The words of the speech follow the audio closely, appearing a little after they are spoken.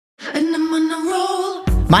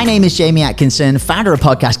My name is Jamie Atkinson, founder of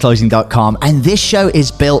podcastclosing.com, and this show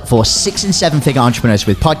is built for 6 and 7 figure entrepreneurs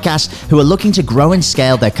with podcasts who are looking to grow and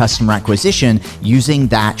scale their customer acquisition using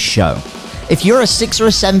that show. If you're a 6 or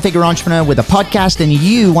a 7 figure entrepreneur with a podcast and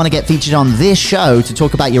you want to get featured on this show to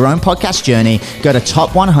talk about your own podcast journey, go to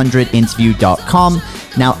top100interview.com.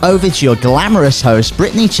 Now over to your glamorous host,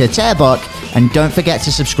 Brittany Chatterbach, and don't forget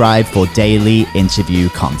to subscribe for daily interview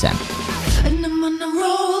content.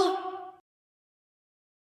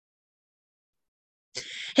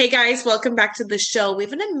 Hey guys, welcome back to the show. We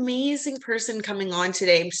have an amazing person coming on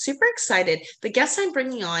today. I'm super excited. The guest I'm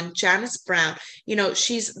bringing on, Janice Brown,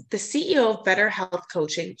 she's the CEO of Better Health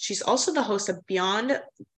Coaching. She's also the host of Beyond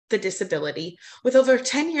the Disability with over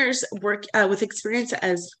 10 years work with experience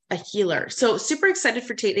as a healer. So super excited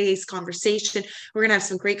for today's conversation. We're going to have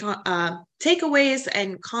some great takeaways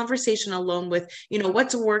and conversation along with,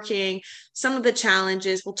 what's working, some of the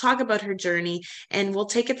challenges. We'll talk about her journey and we'll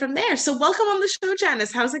take it from there. So welcome on the show,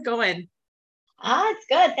 Janice. How's it going? It's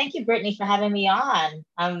good. Thank you, Brittany, for having me on.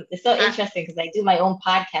 It's so interesting because I do my own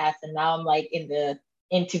podcast and now I'm like in the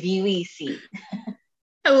interviewee seat.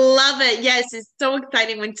 I love it. Yes, it's so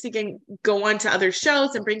exciting once you can go on to other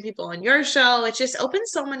shows and bring people on your show. It just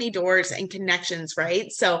opens so many doors and connections,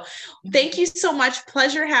 right? So thank you so much.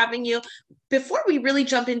 Pleasure having you. Before we really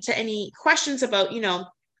jump into any questions about,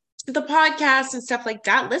 the podcast and stuff like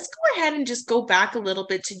that, let's go ahead and just go back a little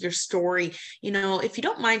bit to your story. If you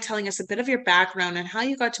don't mind telling us a bit of your background and how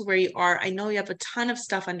you got to where you are. I know you have a ton of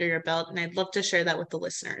stuff under your belt and I'd love to share that with the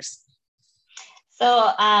listeners. So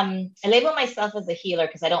I label myself as a healer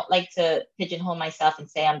because I don't like to pigeonhole myself and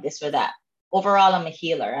say I'm this or that. Overall, I'm a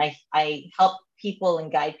healer. I help people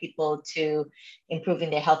and guide people to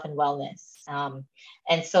improving their health and wellness.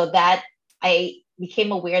 And so that I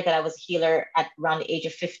became aware that I was a healer at around the age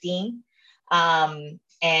of 15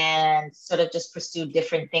 and sort of just pursued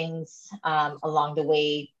different things along the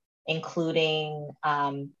way, including,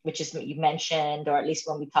 which is what you mentioned, or at least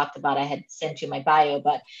when we talked about, I had sent you my bio,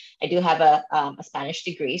 but I do have a Spanish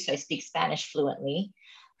degree, so I speak Spanish fluently.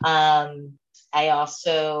 I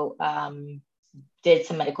also did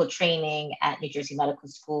some medical training at New Jersey Medical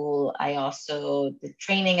School. I also did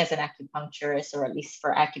training as an acupuncturist, or at least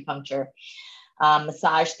for acupuncture,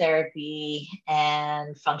 massage therapy,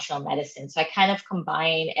 and functional medicine. So I kind of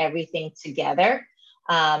combine everything together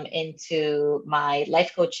into my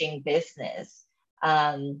life coaching business,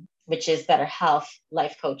 which is Better Health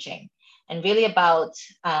Life Coaching, and really about,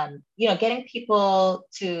 getting people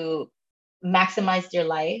to maximize their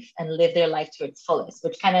life and live their life to its fullest,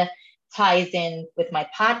 which kind of ties in with my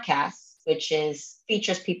podcast, which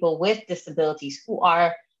features people with disabilities who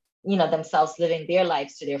are, themselves living their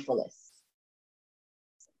lives to their fullest.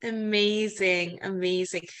 Amazing.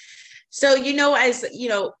 So, as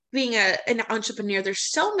being an entrepreneur,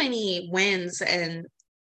 there's so many wins and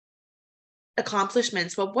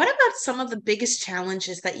accomplishments, but what about some of the biggest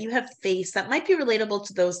challenges that you have faced that might be relatable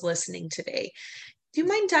to those listening today? Do you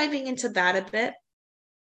mind diving into that a bit?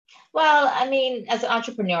 Well, I mean, as an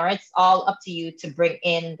entrepreneur, it's all up to you to bring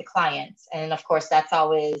in the clients. And of course, that's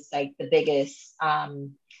always like the biggest,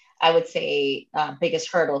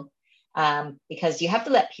 biggest hurdle. Because you have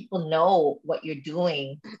to let people know what you're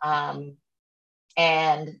doing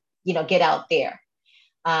and, get out there.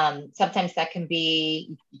 Sometimes that can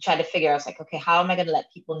be, you try to figure out, like, okay, how am I going to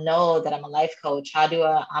let people know that I'm a life coach? Am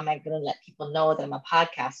I going to let people know that I'm a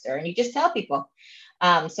podcaster? And you just tell people.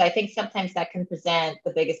 So I think sometimes that can present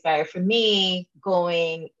the biggest barrier for me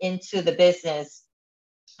going into the business.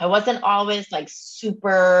 I wasn't always like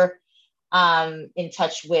super in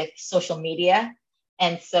touch with social media.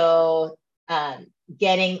 And so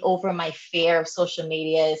getting over my fear of social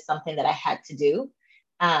media is something that I had to do.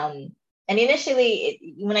 And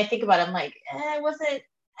initially, when I think about it, I'm like,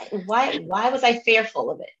 why was I fearful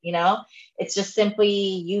of it? It's just simply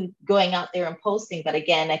you going out there and posting. But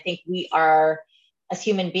again, I think we are, as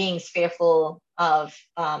human beings, fearful of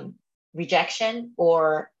rejection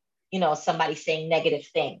or, somebody saying negative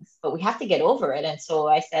things. But we have to get over it. And so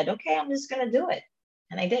I said, okay, I'm just going to do it.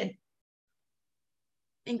 And I did.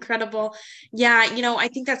 Incredible. Yeah. I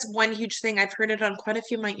think that's one huge thing. I've heard it on quite a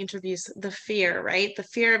few of my interviews, the fear, right? The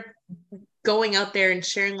fear of going out there and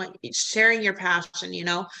sharing your passion,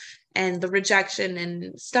 and the rejection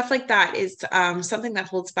and stuff like that is something that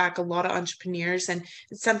holds back a lot of entrepreneurs. And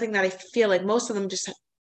it's something that I feel like most of them just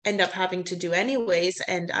end up having to do anyways.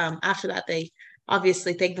 And after that, they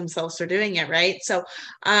obviously thank themselves for doing it. Right. So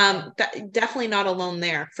definitely not alone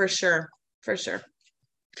there, for sure.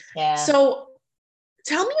 Yeah. So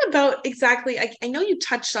tell me about exactly, I know you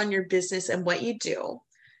touched on your business and what you do.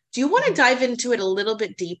 Do you want to dive into it a little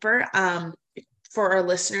bit deeper? for our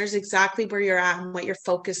listeners exactly where you're at and what your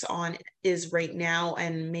focus on is right now,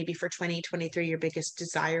 and maybe for 2023, your biggest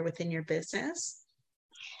desire within your business?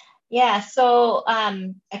 Yeah, so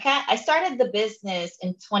I started the business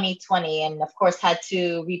in 2020, and of course had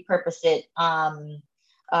to repurpose it on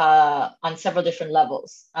several different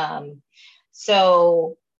levels.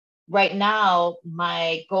 So right now,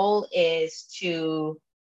 my goal is to,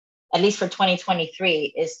 at least for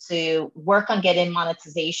 2023, is to work on getting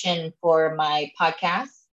monetization for my podcast.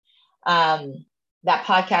 That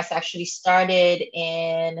podcast actually I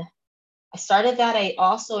started that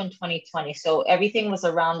also in 2020. So everything was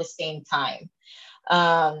around the same time.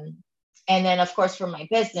 And then, of course, for my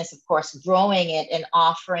business, of course, growing it and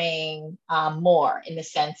offering more, in the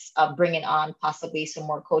sense of bringing on possibly some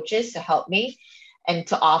more coaches to help me and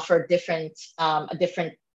to offer a different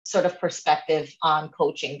sort of perspective on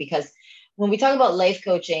coaching. Because when we talk about life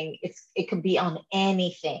coaching, it could be on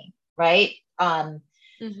anything, right?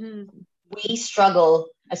 We struggle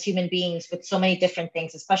as human beings with so many different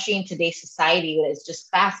things, especially in today's society that is just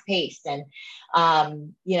fast paced and,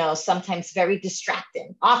 sometimes very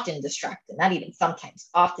distracting, often distracting, not even sometimes,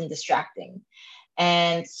 often distracting.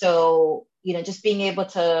 And so, just being able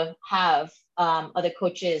to have other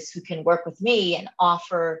coaches who can work with me and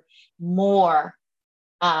offer more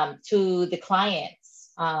to the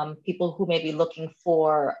clients, people who may be looking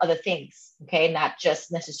for other things, okay, not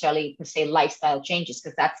just necessarily per se lifestyle changes,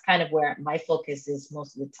 because that's kind of where my focus is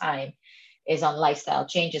most of the time, is on lifestyle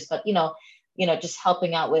changes. But just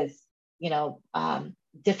helping out with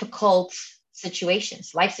difficult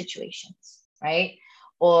situations, life situations, right?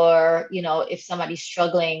 Or if somebody's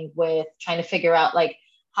struggling with trying to figure out, like,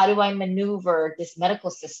 how do I maneuver this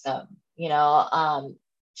medical system, to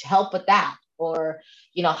help with that, or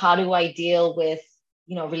how do I deal with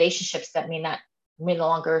relationships that may no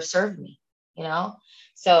longer serve me,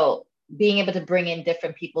 so being able to bring in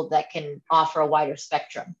different people that can offer a wider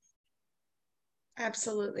spectrum.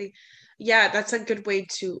 Absolutely. Yeah, that's a good way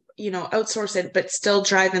to, outsource it, but still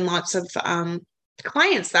drive in lots of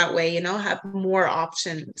clients that way, have more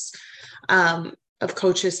options of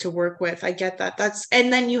coaches to work with. I get that.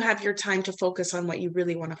 And then you have your time to focus on what you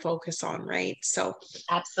really want to focus on, right? So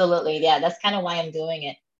absolutely. Yeah, that's kind of why I'm doing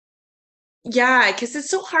it. Yeah, because it's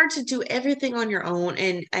so hard to do everything on your own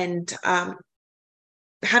and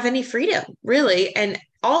have any freedom, really. And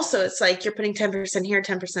also, it's like you're putting 10% here,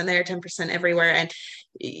 10% there, 10% everywhere. And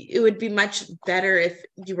it would be much better if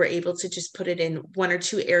you were able to just put it in one or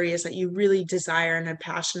two areas that you really desire and are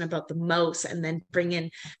passionate about the most, and then bring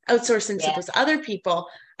in outsourcing to those other people.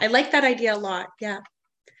 I like that idea a lot. Yeah.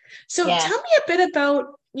 So tell me a bit about,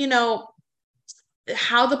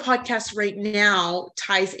 how the podcast right now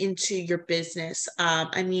ties into your business.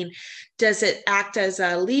 I mean, does it act as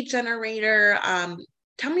a lead generator?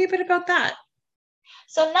 Tell me a bit about that.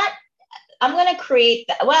 So I'm going to create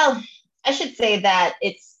that. Well, I should say that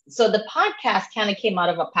so the podcast kind of came out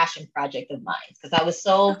of a passion project of mine, because I was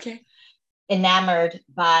so enamored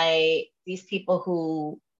by these people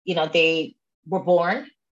who, they were born,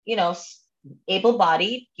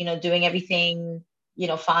 able-bodied, doing everything,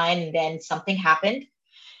 fine. And then something happened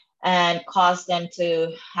and caused them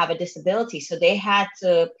to have a disability. So they had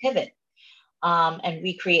to pivot and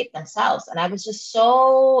recreate themselves. And I was just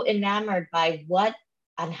so enamored by what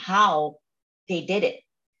and how they did it,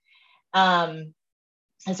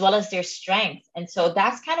 as well as their strength. And so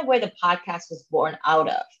that's kind of where the podcast was born out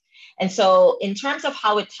of. And so in terms of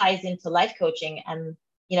how it ties into life coaching, and,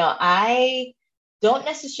 I don't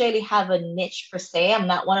necessarily have a niche per se. I'm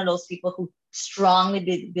not one of those people who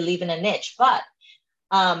strongly believe in a niche, but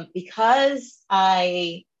because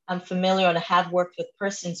I am familiar and have worked with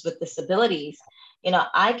persons with disabilities,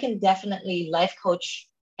 I can definitely life coach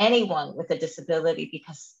anyone with a disability,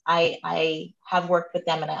 because I have worked with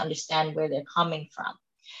them and I understand where they're coming from.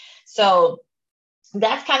 So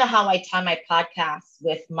that's kind of how I tie my podcast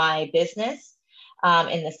with my business,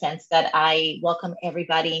 in the sense that I welcome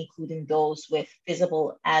everybody, including those with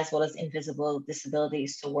visible as well as invisible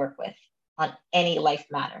disabilities, to work with on any life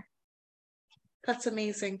matter. That's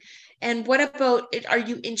amazing. And what about it? Are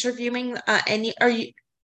you interviewing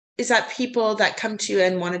is that people that come to you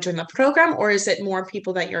and want to join the program, or is it more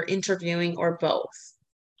people that you're interviewing, or both?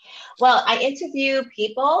 Well, I interview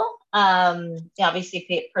people,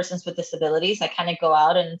 obviously persons with disabilities. I kind of go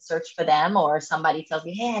out and search for them, or somebody tells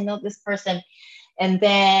me, hey, I know this person. And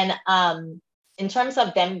then in terms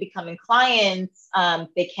of them becoming clients,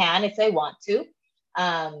 they can if they want to.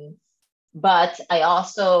 But I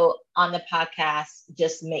also, on the podcast,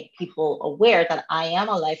 just make people aware that I am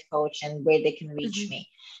a life coach and where they can reach me.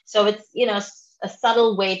 So it's, a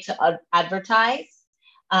subtle way to advertise.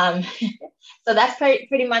 So that's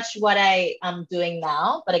pretty much what I am doing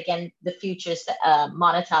now. But again, the future is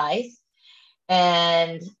monetize.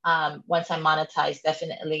 And once I monetize,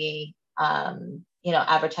 definitely,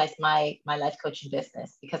 advertise my life coaching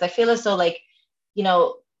business, because I feel as though, like, you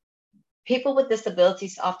know, people with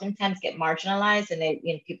disabilities oftentimes get marginalized, and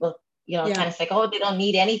people, Yeah. kind of say, oh, they don't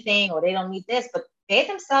need anything, or they don't need this, but they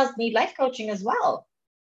themselves need life coaching as well.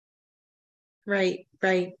 Right.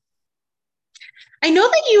 I know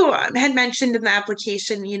that you had mentioned in the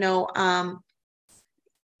application, you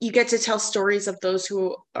get to tell stories of those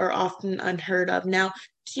who are often unheard of. Now,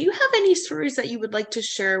 do you have any stories that you would like to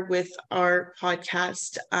share with our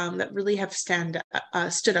podcast that really have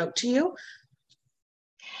stood out to you?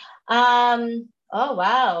 Oh,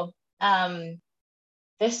 wow.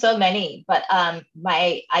 There's so many, but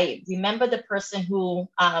I remember the person who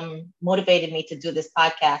motivated me to do this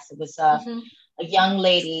podcast. It was a young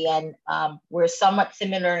lady, and we're somewhat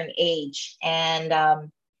similar in age.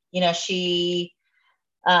 And she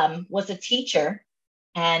was a teacher,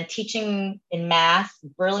 and teaching in math,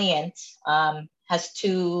 brilliant. Has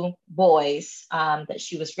two boys that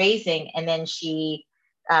she was raising, and then she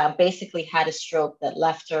basically had a stroke that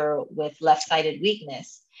left her with left-sided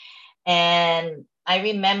weakness. And I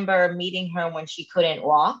remember meeting her when she couldn't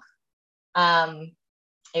walk.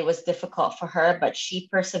 It was difficult for her, but she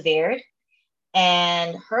persevered.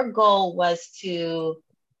 And her goal was to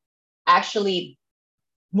actually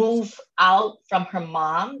move out from her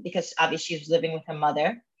mom, because obviously she was living with her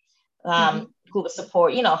mother, who was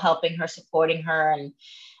helping her, supporting her, and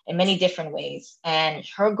in many different ways. And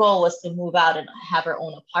her goal was to move out and have her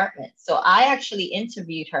own apartment. So I actually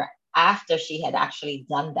interviewed her after she had actually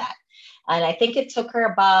done that. And I think it took her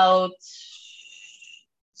about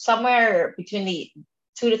somewhere between the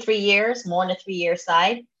 2 to 3 years, more on the 3 year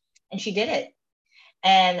side. And she did it.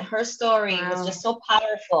 And her story was just so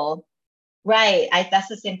powerful. Right. That's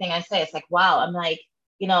the same thing I say. It's like, wow. I'm like,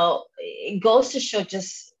 it goes to show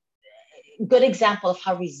just a good example of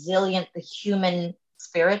how resilient the human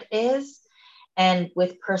spirit is. And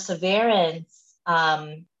with perseverance,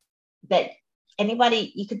 that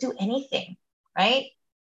anybody, you could do anything, right?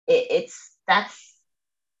 That's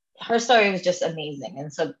her story was just amazing.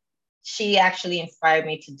 And so she actually inspired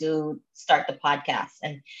me to start the podcast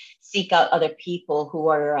and seek out other people who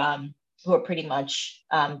are pretty much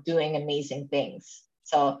doing amazing things.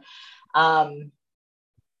 So,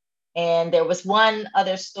 and there was one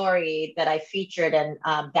other story that I featured, and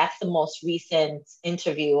that's the most recent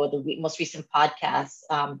interview, or the most recent podcast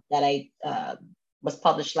that I was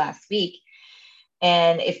published last week.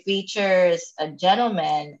 And it features a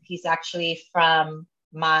gentleman. He's actually from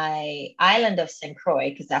my island of St.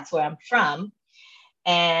 Croix, because that's where I'm from.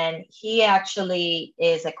 And he actually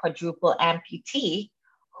is a quadruple amputee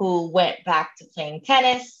who went back to playing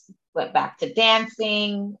tennis, went back to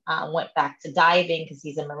dancing, went back to diving, because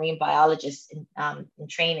he's a marine biologist in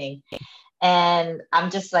training. And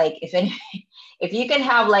I'm just like, if you can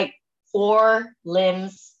have like 4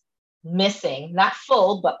 limbs missing, not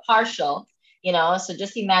full, but partial, so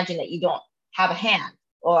just imagine that you don't have a hand,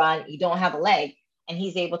 or you don't have a leg, and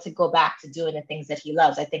he's able to go back to doing the things that he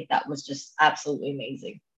loves. I think that was just absolutely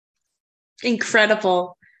amazing.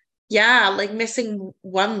 Incredible. Yeah, like missing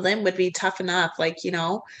one limb would be tough enough,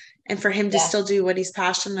 and for him to still do what he's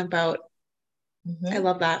passionate about. I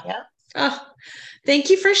love that. Yeah. Oh,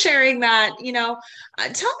 thank you for sharing that. Tell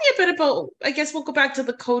me a bit about, I guess we'll go back to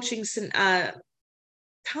the coaching.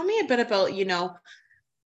 Tell me a bit about,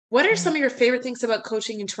 what are some of your favorite things about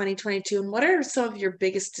coaching in 2022? And what are some of your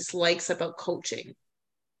biggest dislikes about coaching?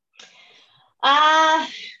 I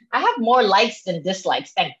have more likes than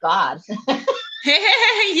dislikes, thank God.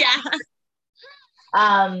 Yeah.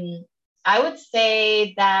 I would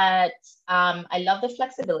say that I love the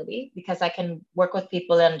flexibility, because I can work with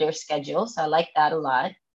people on their schedule. So I like that a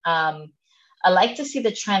lot. I like to see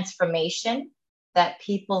the transformation that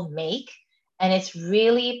people make. And it's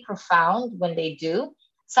really profound when they do.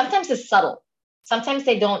 Sometimes it's subtle. Sometimes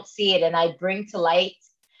they don't see it, and I bring to light,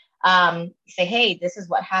 say, hey, this is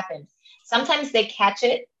what happened. Sometimes they catch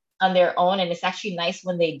it on their own, and it's actually nice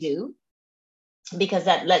when they do, because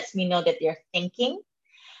that lets me know that they're thinking,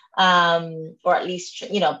 or at least,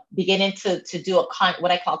 beginning to do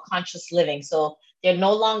what I call conscious living. So they're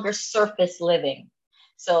no longer surface living.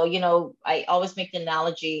 So, I always make the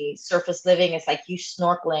analogy, surface living is like you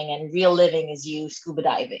snorkeling, and real living is you scuba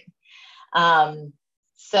diving.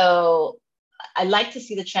 So I like to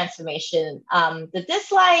see the transformation. The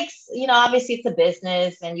dislikes, obviously it's a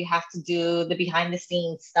business, and you have to do the behind the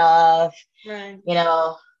scenes stuff, right?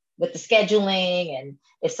 With the scheduling, and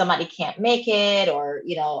if somebody can't make it, or,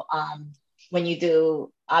 when you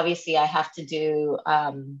do obviously I have to do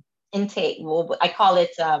intake. Well, I call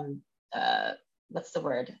it, what's the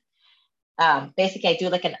word? Basically, I do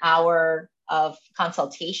like an hour of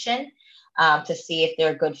consultation to see if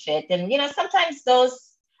they're a good fit. And, sometimes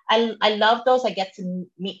I love those. I get to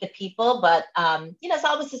meet the people, but, it's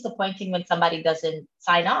always disappointing when somebody doesn't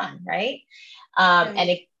sign on, right? Right. And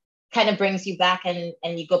it kind of brings you back and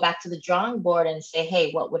you go back to the drawing board and say,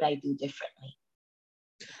 hey, what would I do differently?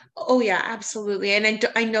 Oh yeah, absolutely. And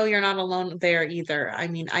I know you're not alone there either. I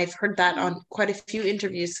mean, I've heard that on quite a few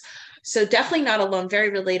interviews. So definitely not alone,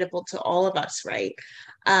 very relatable to all of us, right?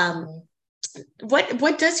 Um, Mhm.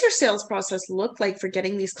 what does your sales process look like for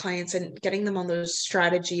getting these clients and getting them on those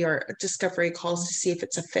strategy or discovery calls to see if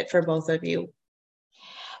it's a fit for both of you?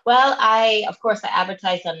 Well, of course, I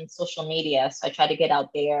advertise on social media. So I try to get out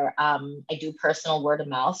there. I do personal word of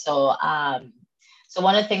mouth. So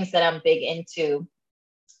one of the things that I'm big into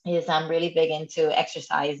is I'm really big into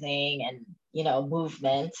exercising and,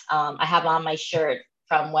 movement. I have on my shirt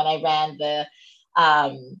from when I ran the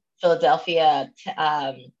Philadelphia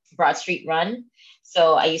Broad Street Run.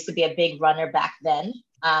 So I used to be a big runner back then.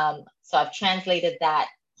 So I've translated that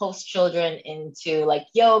post children into like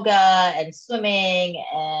yoga and swimming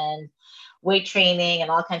and weight training and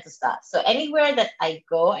all kinds of stuff. So anywhere that I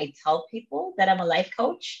go, I tell people that I'm a life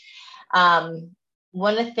coach.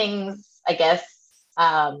 One of the things, I guess,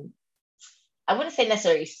 I wouldn't say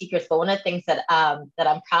necessarily secrets, but one of the things that I'm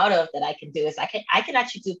proud of that I can do is I can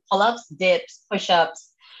actually do pull-ups, dips, push-ups,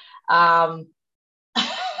 um,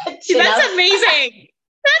 chin-ups. That's amazing.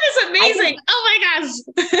 That is I can, amazing. Oh my gosh.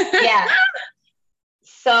 yeah.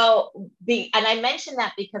 So and I mention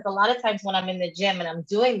that because a lot of times when I'm in the gym and I'm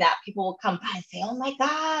doing that, people will come by and say, "Oh my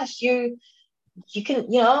gosh, you can,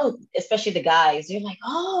 especially the guys, you're like,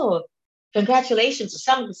 oh, congratulations," or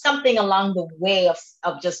something along the way of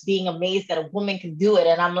just being amazed that a woman can do it.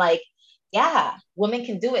 And I'm like, yeah, women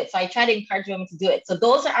can do it. So I try to encourage women to do it. So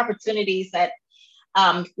those are opportunities that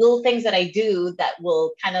little things that I do that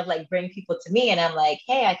will kind of like bring people to me. And I'm like,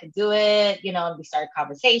 hey, I could do it, and we start a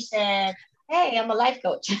conversation. Hey, I'm a life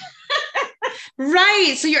coach.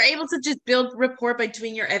 Right. So you're able to just build rapport by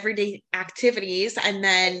doing your everyday activities, and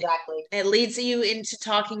then Exactly. it leads you into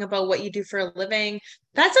talking about what you do for a living.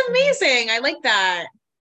 That's Mhm. amazing. I like that.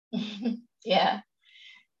 Yeah.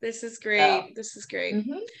 This is So, great. This is great.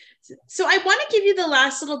 mhm. So I want to give you the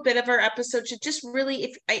last little bit of our episode to just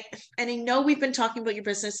really, and I know we've been talking about your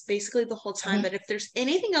business basically the whole time, Mhm. but if there's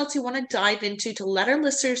anything else you want to dive into to let our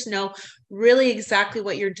listeners know really exactly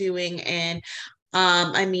what you're doing, and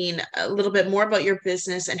I mean, a little bit more about your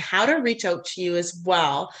business and how to reach out to you as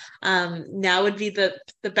well. Now would be the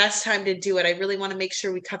best time to do it. I really want to make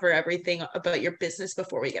sure we cover everything about your business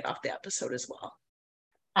before we get off the episode as well.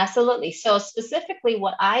 Absolutely. So specifically,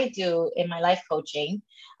 what I do in my life coaching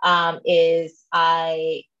is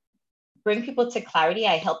I bring people to clarity.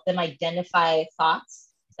 I help them identify thoughts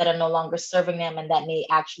that are no longer serving them and that may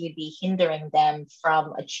actually be hindering them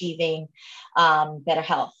from achieving better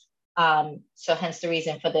health. So hence the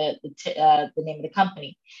reason for the name of the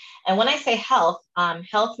company. And when I say health,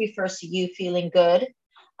 health refers to you feeling good,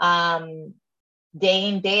 um, day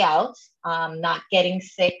in, day out, not getting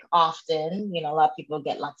sick often. A lot of people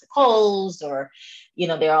get lots of colds, or,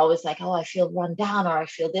 they're always like, oh, I feel run down, or I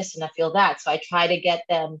feel this and I feel that. So I try to get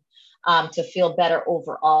them to feel better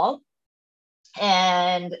overall.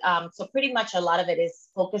 And so pretty much a lot of it is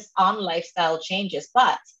focused on lifestyle changes.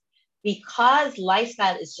 But because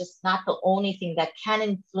lifestyle is just not the only thing that can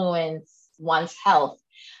influence one's health,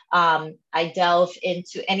 I delve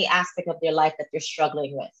into any aspect of their life that they're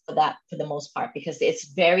struggling with for the most part, because it's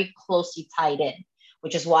very closely tied in,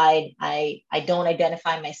 which is why I don't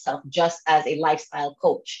identify myself just as a lifestyle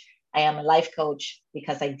coach. I am a life coach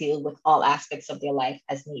because I deal with all aspects of their life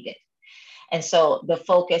as needed. And so the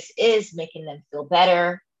focus is making them feel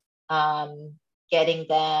better, getting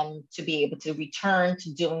them to be able to return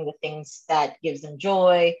to doing the things that gives them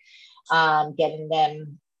joy, getting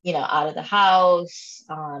them, out of the house,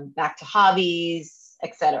 back to hobbies,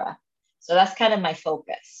 etc. So that's kind of my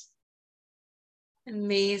focus.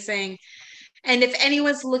 Amazing. And if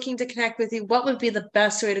anyone's looking to connect with you, what would be the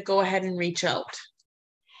best way to go ahead and reach out?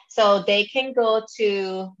 So they can go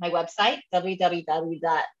to my website,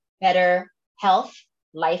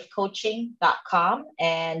 www.betterhealthlifecoaching.com.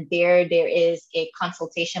 And there is a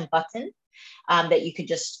consultation button that you could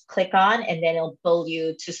just click on, and then it'll pull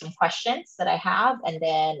you to some questions that I have. And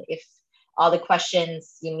then if all the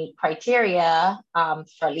questions you meet criteria for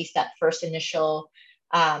at least that first initial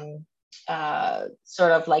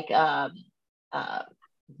sort of like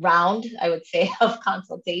round, I would say, of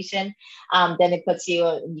consultation, then it puts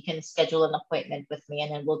you can schedule an appointment with me,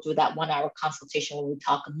 and then we'll do that 1 hour consultation where we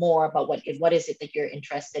talk more about what is it that you're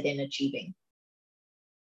interested in achieving.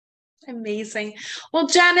 Amazing. Well,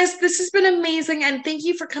 Janice, this has been amazing. And thank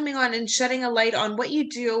you for coming on and shedding a light on what you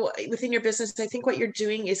do within your business. I think what you're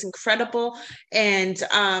doing is incredible. And,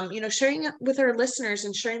 sharing it with our listeners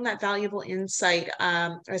and sharing that valuable insight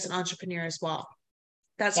as an entrepreneur as well.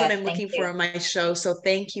 That's what I'm looking for on my show. So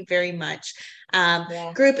thank you very much.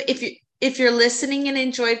 Group, if you're listening and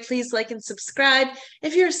enjoyed, please like and subscribe.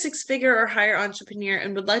 If you're a 6-figure or higher entrepreneur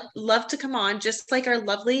and would love to come on, just like our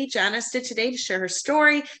lovely Janice did today, to share her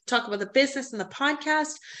story, talk about the business and the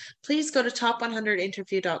podcast, please go to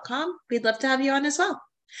top100interview.com. We'd love to have you on as well.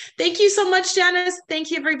 Thank you so much, Janice.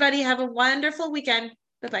 Thank you, everybody. Have a wonderful weekend.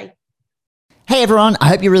 Bye-bye. Hey everyone, I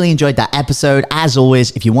hope you really enjoyed that episode. As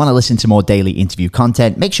always, if you want to listen to more daily interview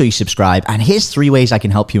content, make sure you subscribe. And here's 3 ways I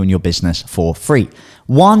can help you in your business for free.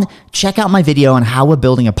 1, check out my video on how we're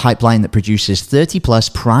building a pipeline that produces 30 plus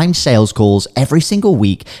prime sales calls every single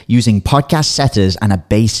week using podcast setters and a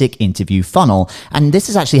basic interview funnel. And this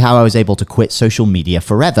is actually how I was able to quit social media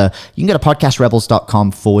forever. You can go to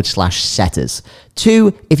podcastrebels.com/setters.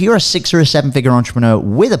 2, if you're a 6 or a 7-figure entrepreneur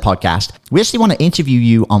with a podcast, we actually want to interview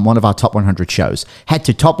you on one of our top 100 shows. Head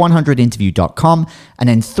to top100interview.com. And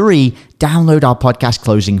then 3, download our podcast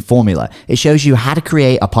closing formula. It shows you how to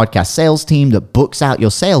create a podcast sales team that books out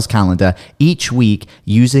your sales calendar each week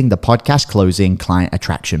using the podcast closing client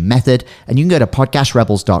attraction method. And you can go to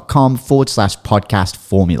podcastrebels.com/podcast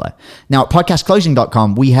formula. Now, at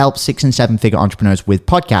podcastclosing.com, we help 6 and 7-figure entrepreneurs with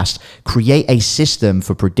podcasts create a system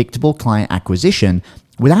for predictable client acquisition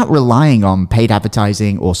without relying on paid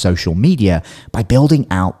advertising or social media by building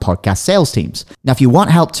out podcast sales teams. Now, if you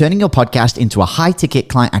want help turning your podcast into a high-ticket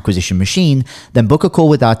client acquisition machine, then book a call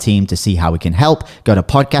with our team to see how we can help. Go to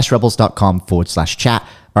podcastrebels.com/chat.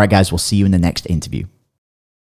 All right, guys, we'll see you in the next interview.